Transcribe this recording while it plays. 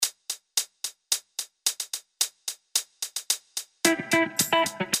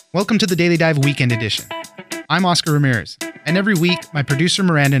Welcome to the Daily Dive Weekend Edition. I'm Oscar Ramirez, and every week, my producer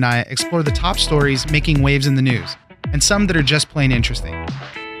Miranda and I explore the top stories making waves in the news, and some that are just plain interesting.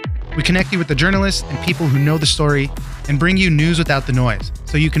 We connect you with the journalists and people who know the story, and bring you news without the noise,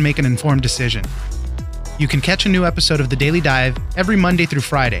 so you can make an informed decision. You can catch a new episode of the Daily Dive every Monday through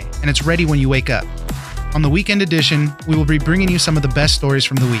Friday, and it's ready when you wake up. On the Weekend Edition, we will be bringing you some of the best stories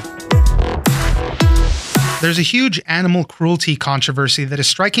from the week. There's a huge animal cruelty controversy that is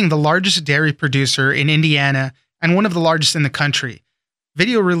striking the largest dairy producer in Indiana and one of the largest in the country.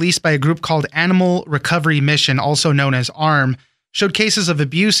 Video released by a group called Animal Recovery Mission, also known as ARM, showed cases of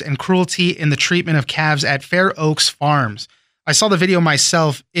abuse and cruelty in the treatment of calves at Fair Oaks Farms. I saw the video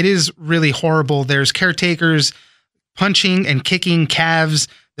myself. It is really horrible. There's caretakers punching and kicking calves.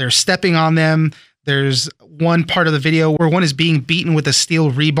 They're stepping on them. There's one part of the video where one is being beaten with a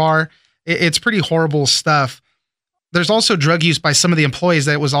steel rebar. It's pretty horrible stuff. There's also drug use by some of the employees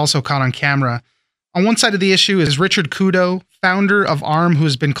that was also caught on camera. On one side of the issue is Richard Kudo, founder of ARM, who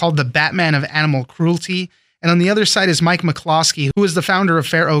has been called the Batman of animal cruelty. And on the other side is Mike McCloskey, who is the founder of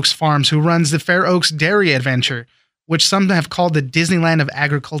Fair Oaks Farms, who runs the Fair Oaks Dairy Adventure, which some have called the Disneyland of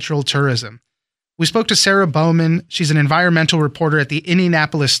agricultural tourism. We spoke to Sarah Bowman. She's an environmental reporter at the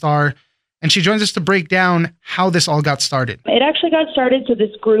Indianapolis Star, and she joins us to break down how this all got started. It actually got started, so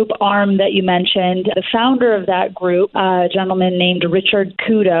this group, ARM, that you mentioned, the founder of that group, a gentleman named Richard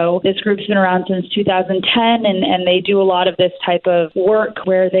Kudo. This group's been around since 2010, and they do a lot of this type of work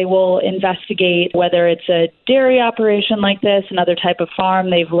where they will investigate whether it's a dairy operation like this, another type of farm.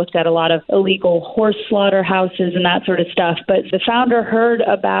 They've looked at a lot of illegal horse slaughterhouses and that sort of stuff. But the founder heard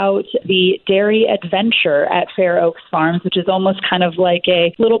about the dairy adventure at Fair Oaks Farms, which is almost kind of like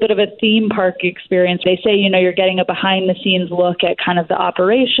a little bit of a theme park experience. They say, you're getting a behind-the-scenes look at kind of the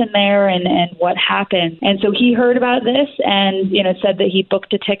operation there and what happened. And so he heard about this and, said that he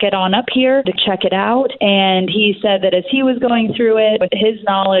booked a ticket on up here to check it out. And he said that as he was going through it, with his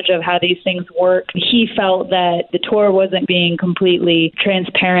knowledge of how these things work, he felt that the tour wasn't being completely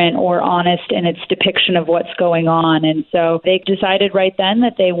transparent or honest in its depiction of what's going on. And so they decided right then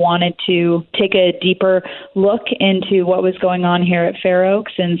that they wanted to take a deeper look into what was going on here at Fair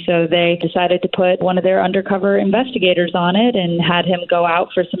Oaks. And so they decided to put one of their undercover investigators on it and had him go out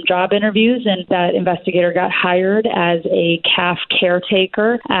for some job interviews. And that investigator got hired as a calf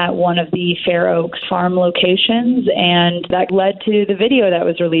caretaker at one of the Fair Oaks farm locations. And that led to the video that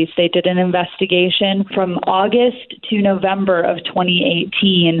was released. They did an investigation from August to November of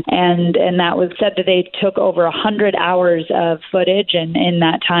 2018. And that was said that they took over 100 hours of footage and in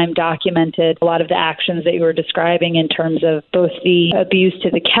that time documented a lot of the actions that you were describing in terms of both the abuse to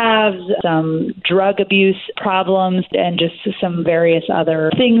the calves, some drug abuse problems, and just some various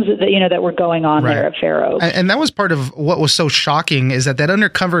other things that were going on there at Fair Oaks. And that was part of what was so shocking is that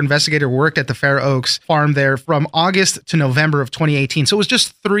undercover investigator worked at the Fair Oaks farm there from August to November of 2018. So it was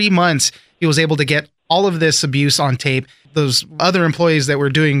just 3 months he was able to get all of this abuse on tape. Those other employees that were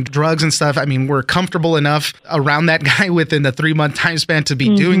doing drugs and stuff, were comfortable enough around that guy within the 3-month time span to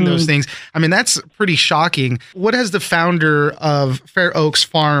be doing those things. That's pretty shocking. What has the founder of Fair Oaks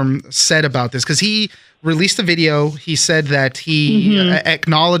Farm said about this? Because he released a video. He said that he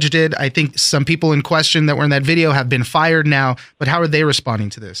acknowledged it. I think some people in question that were in that video have been fired now, but how are they responding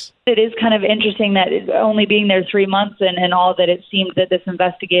to this? It is kind of interesting that only being there 3 months and all that it seemed that this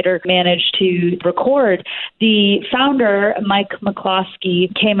investigator managed to record. The founder, Mike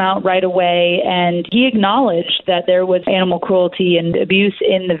McCloskey, came out right away and he acknowledged that there was animal cruelty and abuse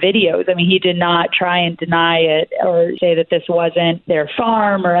in the videos. He did not try and deny it or say that this wasn't their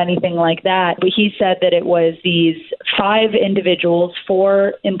farm or anything like that. But he said that it was these 5 individuals,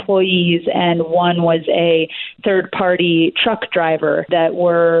 4 employees, and one was a third-party truck driver that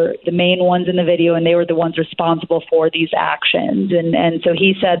were the main ones in the video, and they were the ones responsible for these actions. And so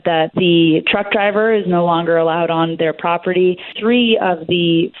he said that the truck driver is no longer allowed on their property. 3 of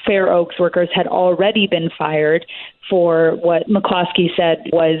the Fair Oaks workers had already been fired for what McCloskey said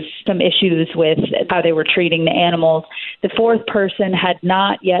was some issues with how they were treating the animals. The 4th person had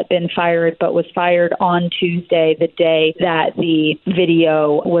not yet been fired, but was fired on Tuesday, the day that the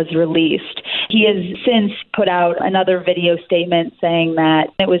video was released. He has since put out another video statement saying that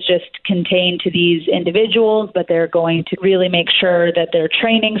it was just contained to these individuals, but they're going to really make sure that their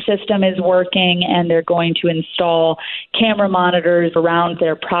training system is working, and they're going to install camera monitors around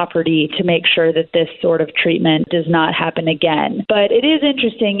their property to make sure that this sort of treatment does not happen again. But it is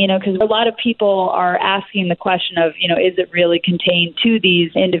interesting, because a lot of people are asking the question of, is it really contained to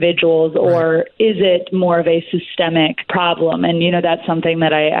these individuals, or is it more of a systemic problem? And, that's something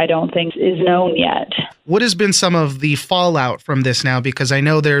that I don't think is known yet. What has been some of the fallout from this now? Because I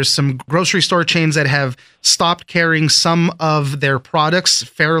know there's some grocery store chains that have stopped carrying some of their products.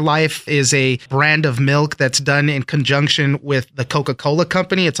 Fairlife is a brand of milk that's done in conjunction with the Coca-Cola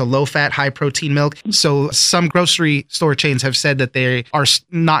company. It's a low-fat, high-protein milk. So some grocery store chains have said that they are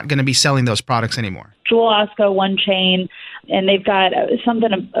not going to be selling those products anymore. Jewel Osco, one chain, and they've got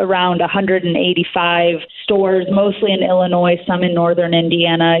something around 185 stores, mostly in Illinois, some in northern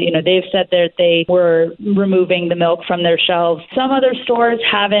Indiana. They've said that they were removing the milk from their shelves. Some other stores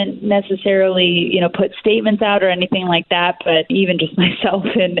haven't necessarily, put statements out or anything like that, but even just myself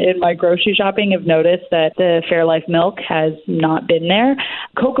in my grocery shopping have noticed that the Fairlife milk has not been there.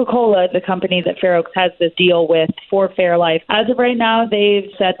 Coca-Cola, the company that Fair Oaks has this deal with for Fairlife, as of right now, they've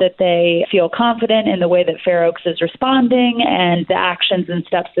said that they feel confident in the way that Fair Oaks is responding and the actions and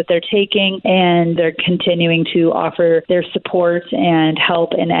steps that they're taking, and they're continuing to offer their support and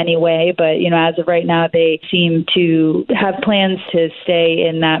help in any way. But, as of right now, they seem to have plans to stay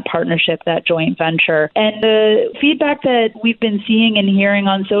in that partnership, that joint venture. And the feedback that we've been seeing and hearing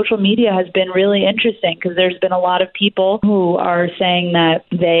on social media has been really interesting, because there's been a lot of people who are saying that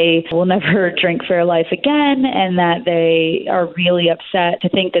they will never drink Fairlife again, and that they are really upset to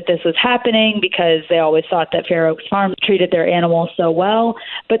think that this was happening because they always thought that Fair Oaks Farms treated their animals so well.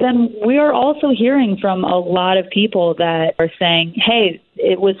 But then we are also hearing from a lot of people that are saying, hey,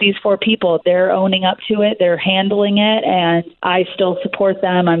 it was these 4 people. They're owning up to it. They're handling it. And I still support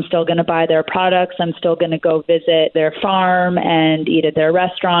them. I'm still going to buy their products. I'm still going to go visit their farm and eat at their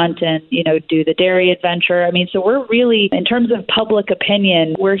restaurant and, do the dairy adventure. So we're really, in terms of public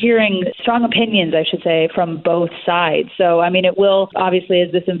opinion, we're hearing strong opinions, I should say, from both sides. So, it will, obviously,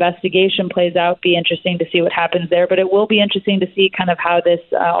 as this investigation plays out, be interesting to see what happens there. But it will be interesting to see kind of how this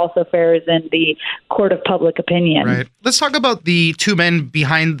also fares in the court of public opinion. Right. Let's talk about the 2 men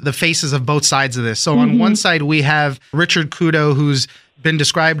behind the faces of both sides of this. So on one side, we have Richard Kudo, who's been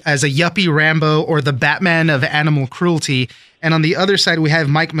described as a yuppie Rambo or the Batman of animal cruelty. And on the other side, we have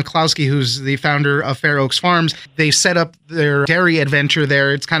Mike McCloskey, who's the founder of Fair Oaks Farms. They set up their dairy adventure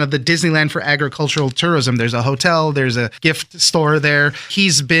there. It's kind of the Disneyland for agricultural tourism. There's a hotel, there's a gift store there.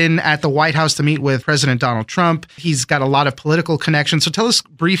 He's been at the White House to meet with President Donald Trump. He's got a lot of political connections. So tell us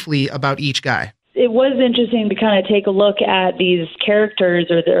briefly about each guy. It was interesting to kind of take a look at these characters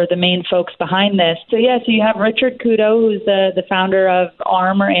or the main folks behind this. So you have Richard Kudo, who's the founder of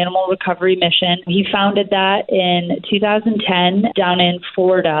ARM, or Animal Recovery Mission. He founded that in 2010 down in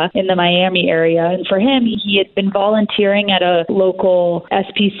Florida in the Miami area. And for him, he had been volunteering at a local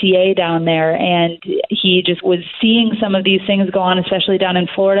SPCA down there, and he just was seeing some of these things go on, especially down in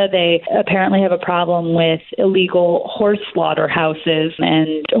Florida. They apparently have a problem with illegal horse slaughterhouses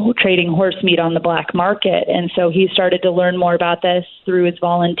and trading horse meat on the black market. And so he started to learn more about this through his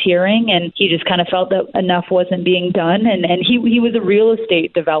volunteering, and he just kind of felt that enough wasn't being done. And he was a real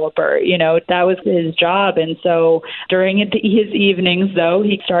estate developer, that was his job. And so during his evenings, though,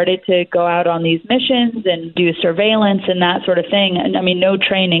 he started to go out on these missions and do surveillance and that sort of thing. And no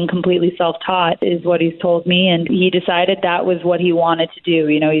training, completely self-taught is what he's told me. And he decided that was what he wanted to do.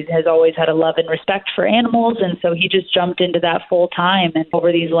 He has always had a love and respect for animals. And so he just jumped into that full time. And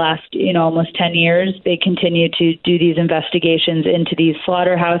over these last, almost 10 years, they continue to do these investigations into these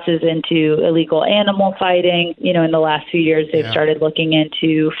slaughterhouses, into illegal animal fighting. In the last few years, they've started looking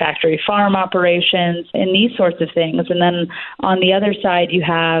into factory farm operations and these sorts of things. And then on the other side, you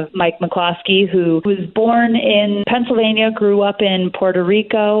have Mike McCloskey, who was born in Pennsylvania, grew up in Puerto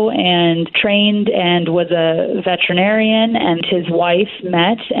Rico, and trained and was a veterinarian, and his wife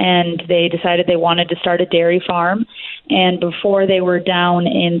met, and they decided they wanted to start a dairy farm. And before, they were down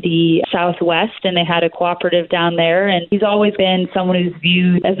in the Southwest, and they had a cooperative down there. And he's always been someone who's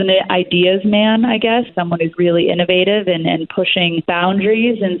viewed as an ideas man, I guess, someone who's really innovative and pushing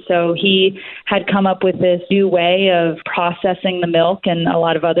boundaries. And so he had come up with this new way of processing the milk, and a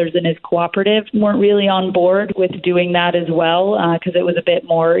lot of others in his cooperative weren't really on board with doing that as well, because it was a bit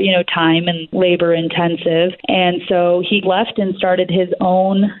more, time and labor intensive. And so he left and started his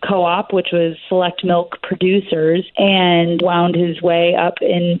own co-op, which was Select Milk Producers, and wound his way up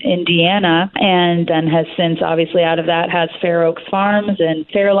in Indiana, and then has since, obviously out of that, has Fair Oaks Farms and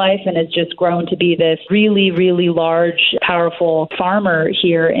Fairlife, and has just grown to be this really, really large, powerful farmer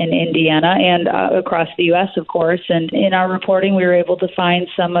here in Indiana and across the U.S., of course. And in our reporting, we were able to find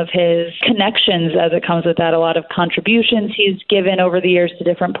some of his connections, as it comes with that, a lot of contributions he's given over the years to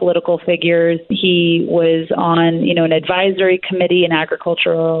different political figures. He was on, an advisory committee, an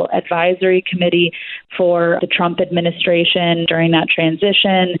agricultural advisory committee for the Trump administration administration during that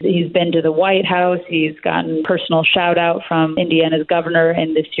transition. He's been to the White House. He's gotten personal shout out from Indiana's governor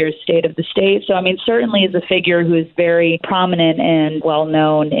in this year's State of the State. So, I mean, certainly is a figure who is very prominent and well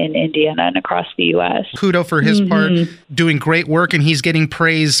known in Indiana and across the U.S. Kudo for his part, doing great work, and he's getting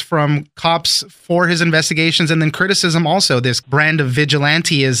praise from cops for his investigations, and then criticism also. This brand of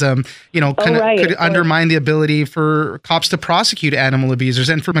vigilanteism, could undermine the ability for cops to prosecute animal abusers.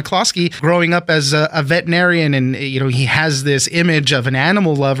 And for McCloskey, growing up as a veterinarian, and he has this image of an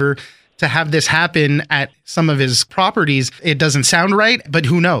animal lover, to have this happen at some of his properties, it doesn't sound right, but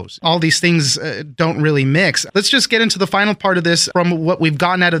who knows? All these things don't really mix. Let's just get into the final part of this. From what we've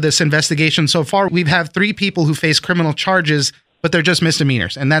gotten out of this investigation so far, we have 3 people who face criminal charges, but they're just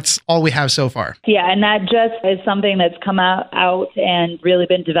misdemeanors, and that's all we have so far. Yeah, and that just is something that's come out and really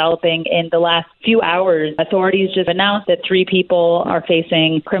been developing in the last few hours. Authorities just announced that 3 people are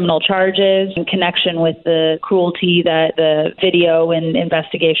facing criminal charges in connection with the cruelty that the video and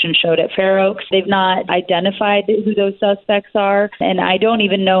investigation showed at Fair Oaks. They've not identified who those suspects are, and I don't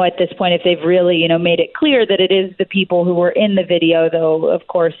even know at this point if they've really, made it clear that it is the people who were in the video, though, of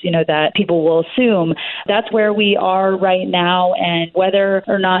course, that people will assume. That's where we are right now. And whether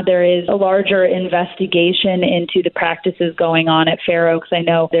or not there is a larger investigation into the practices going on at Fair Oaks, I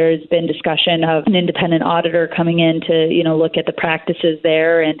know there's been discussion of an independent auditor coming in to, look at the practices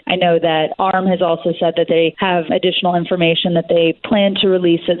there. And I know that ARM has also said that they have additional information that they plan to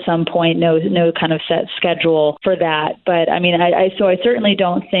release at some point. No kind of set schedule for that. But I mean, I certainly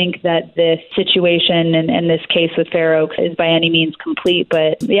don't think that this situation and this case with Fair Oaks is by any means complete.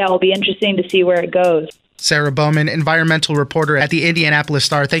 But yeah, it'll be interesting to see where it goes. Sarah Bowman, environmental reporter at the Indianapolis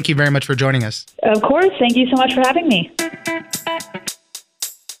Star. Thank you very much for joining us. Of course. Thank you so much for having me.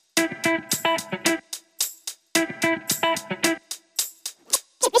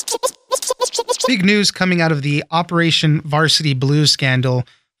 Big news coming out of the Operation Varsity Blues scandal.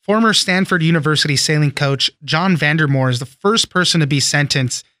 Former Stanford University sailing coach John Vandermoor is the first person to be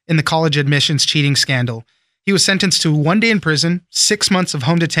sentenced in the college admissions cheating scandal. He was sentenced to 1 day in prison, 6 months of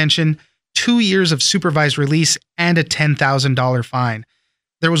home detention, 2 years of supervised release, and a $10,000 fine.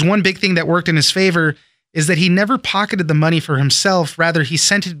 There was one big thing that worked in his favor, is that he never pocketed the money for himself. Rather, he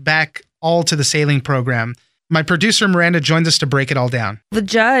sent it back all to the sailing program. My producer, Miranda, joins us to break it all down. The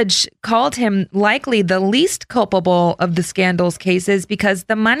judge called him likely the least culpable of the scandal's cases because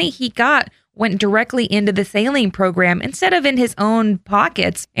the money he got went directly into the sailing program instead of in his own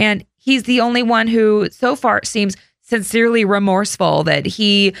pockets. And he's the only one who so far seems sincerely remorseful, that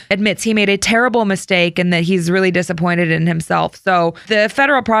he admits he made a terrible mistake and that he's really disappointed in himself. So the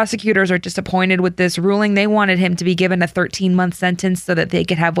federal prosecutors are disappointed with this ruling. They wanted him to be given a 13-month sentence so that they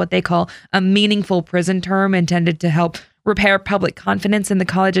could have what they call a meaningful prison term intended to help repair public confidence in the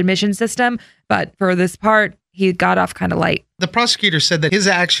college admission system. But for this part, he got off kind of light. The prosecutor said that his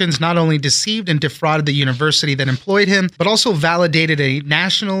actions not only deceived and defrauded the university that employed him, but also validated a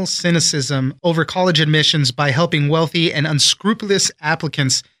national cynicism over college admissions by helping wealthy and unscrupulous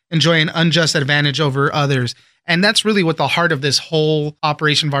applicants enjoy an unjust advantage over others. And that's really what the heart of this whole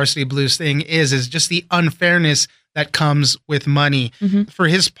Operation Varsity Blues thing is just the unfairness that comes with money. For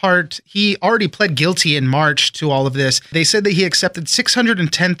his part, he already pled guilty in March to all of this. They said that he accepted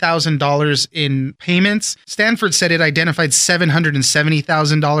 $610,000 in payments. Stanford said it identified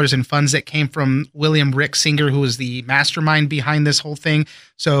 $770,000 in funds that came from William Rick Singer, who was the mastermind behind this whole thing.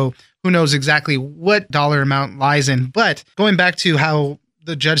 So who knows exactly what dollar amount lies in. But going back to how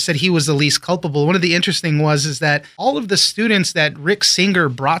the judge said he was the least culpable, one of the interesting is that all of the students that Rick Singer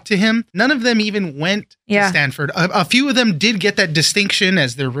brought to him, none of them even went to Stanford. A few of them did get that distinction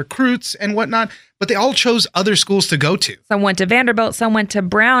as their recruits and whatnot, but they all chose other schools to go to. Some went to Vanderbilt, some went to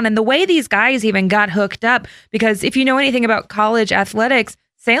Brown. And the way these guys even got hooked up, because if you know anything about college athletics,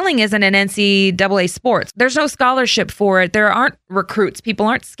 sailing isn't an NCAA sport. There's no scholarship for it. There aren't recruits. People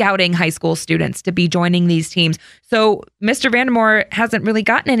aren't scouting high school students to be joining these teams. So Mr. Vandermoor hasn't really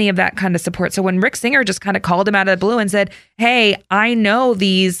gotten any of that kind of support. So when Rick Singer just kind of called him out of the blue and said, hey, I know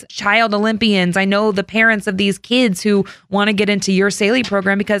these child Olympians. I know the parents of these kids who want to get into your sailing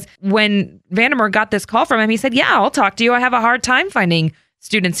program. Because when Vandermoor got this call from him, he said, yeah, I'll talk to you. I have a hard time finding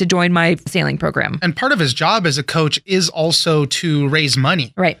students to join my sailing program. And part of his job as a coach is also to raise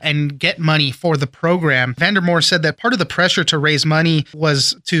money, right, and get money for the program. Vandermoor said that part of the pressure to raise money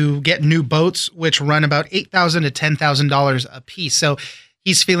was to get new boats, which run about $8,000 to $10,000 a piece. So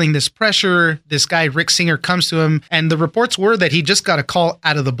he's feeling this pressure. This guy, Rick Singer, comes to him, and the reports were that he just got a call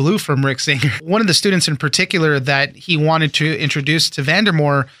out of the blue from Rick Singer. One of the students in particular that he wanted to introduce to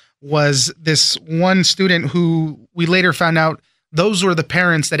Vandermoor was this one student who we later found out Those were the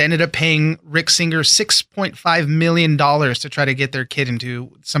parents that ended up paying Rick Singer $6.5 million to try to get their kid into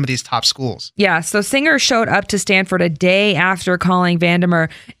some of these top schools. Yeah, so Singer showed up to Stanford a day after calling Vandermeer.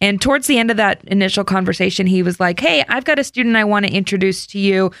 And towards the end of that initial conversation, he was like, hey, I've got a student I want to introduce to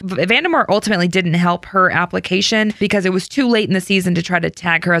you. Vandermeer ultimately didn't help her application because it was too late in the season to try to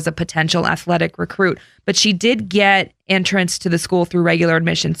tag her as a potential athletic recruit. But she did get entrance to the school through regular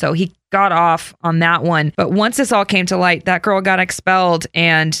admission. So he got off on that one. But once this all came to light, that girl got expelled.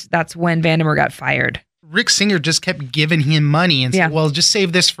 And that's when Vandermeer got fired. Rick Singer just kept giving him money and said, well, just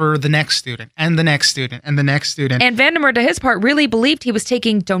save this for the next student and the next student and the next student. And Vandermeer, to his part, really believed he was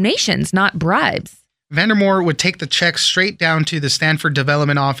taking donations, not bribes. Vandermeer would take the check straight down to the Stanford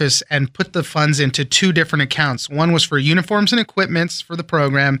Development Office and put the funds into two different accounts. One was for uniforms and equipments for the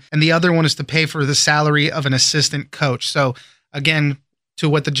program, and the other one is to pay for the salary of an assistant coach. So again, to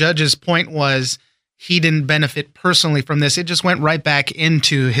what the judge's point was, he didn't benefit personally from this. It just went right back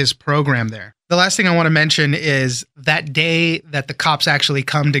into his program there. The last thing I want to mention is that day that the cops actually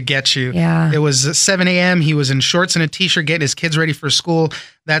come to get you. Yeah. It was 7 a.m. He was in shorts and a t-shirt getting his kids ready for school.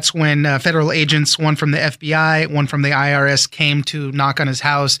 That's when federal agents, one from the FBI, one from the IRS, came to knock on his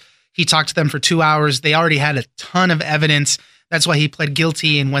house. He talked to them for 2 hours. They already had a ton of evidence. That's why he pled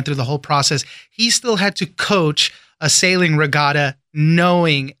guilty and went through the whole process. He still had to coach a sailing regatta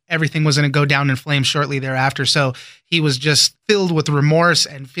knowing everything was going to go down in flames shortly thereafter. So he was just filled with remorse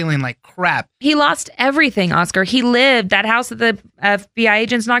and feeling like crap. He lost everything, Oscar. He lived, that house that the FBI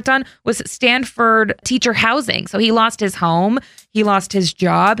agents knocked on was Stanford teacher housing. So he lost his home. He lost his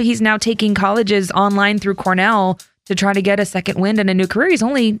job. He's now taking colleges online through Cornell to try to get a second wind and a new career. He's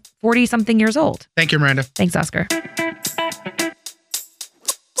only 40-something years old. Thank you, Miranda. Thanks, Oscar.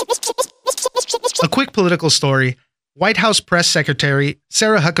 A quick political story. White House Press Secretary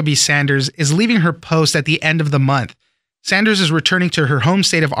Sarah Huckabee Sanders is leaving her post at the end of the month. Sanders is returning to her home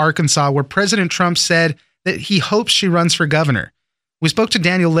state of Arkansas, where President Trump said that he hopes she runs for governor. We spoke to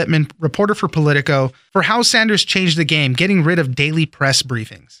Daniel Littman, reporter for Politico, for how Sanders changed the game, getting rid of daily press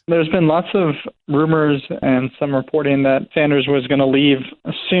briefings. There's been lots of rumors and some reporting that Sanders was going to leave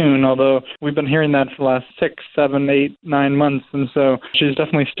soon, although we've been hearing that for the last 6, 7, 8, 9 months, and so she's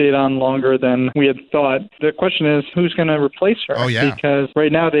definitely stayed on longer than we had thought. The question is, who's going to replace her? Oh, yeah. Because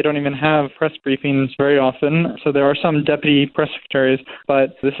right now they don't even have press briefings very often, so there are some deputy press secretaries,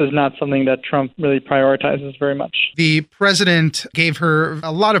 but this is not something that Trump really prioritizes very much. The president gave her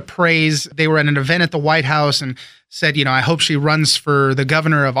a lot of praise. They were at an event at the White House and said, I hope she runs for the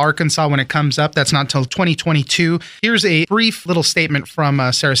governor of Arkansas when it comes up. That's not until 2022. Here's a brief little statement from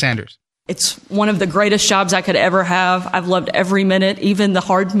Sarah Sanders. It's one of the greatest jobs I could ever have. I've loved every minute, even the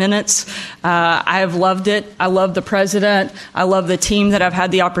hard minutes. I have loved it. I love the president. I love the team that I've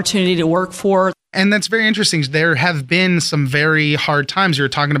had the opportunity to work for. And that's very interesting. There have been some very hard times. You were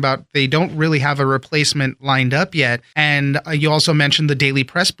talking about they don't really have a replacement lined up yet. And you also mentioned the daily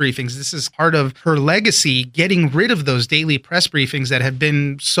press briefings. This is part of her legacy, getting rid of those daily press briefings that have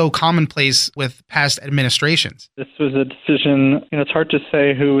been so commonplace with past administrations. This was a decision, it's hard to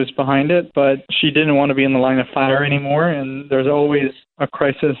say who was behind it, but she didn't want to be in the line of fire anymore. And there's always a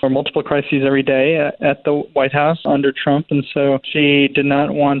crisis or multiple crises every day at the White House under Trump. And so she did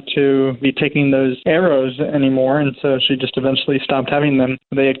not want to be taking those arrows anymore. And so she just eventually stopped having them.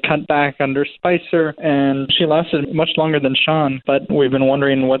 They had cut back under Spicer, and she lasted much longer than Sean. But we've been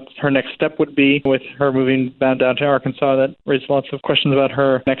wondering what her next step would be with her moving back down to Arkansas. That raised lots of questions about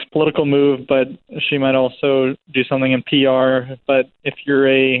her next political move, but she might also do something in PR. But if you're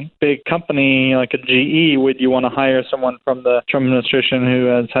a big company like a GE, would you want to hire someone from the Trump administration who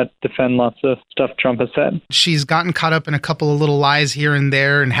has had to defend lots of stuff Trump has said? She's gotten caught up in a couple of little lies here and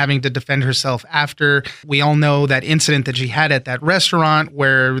there and having to defend herself after. We all know that incident that she had at that restaurant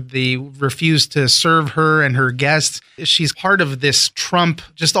where they refused to serve her and her guests. She's part of this Trump,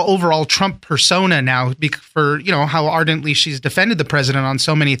 just the overall Trump persona now for, how ardently she's defended the president on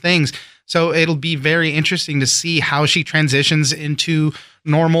so many things. So it'll be very interesting to see how she transitions into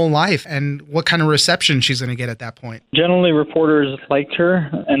normal life and what kind of reception she's going to get at that point. Generally, reporters liked her,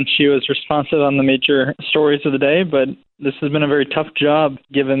 and she was responsive on the major stories of the day, but this has been a very tough job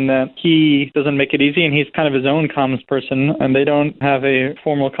given that he doesn't make it easy, and he's kind of his own comms person, and they don't have a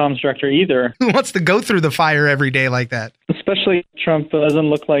formal comms director either. Who wants to go through the fire every day like that? Especially Trump doesn't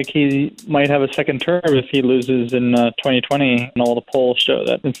look like he might have a second term if he loses in 2020, and all the polls show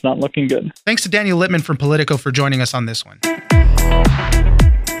that it's not looking good. Thanks to Daniel Littman from Politico for joining us on this one.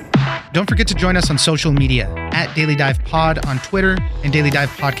 Don't forget to join us on social media at Daily Dive Pod on Twitter and Daily Dive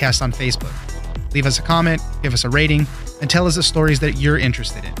Podcast on Facebook. Leave us a comment, give us a rating, and tell us the stories that you're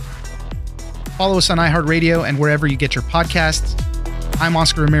interested in. Follow us on iHeartRadio and wherever you get your podcasts. I'm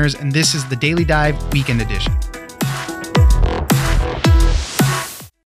Oscar Ramirez, and this is the Daily Dive Weekend Edition.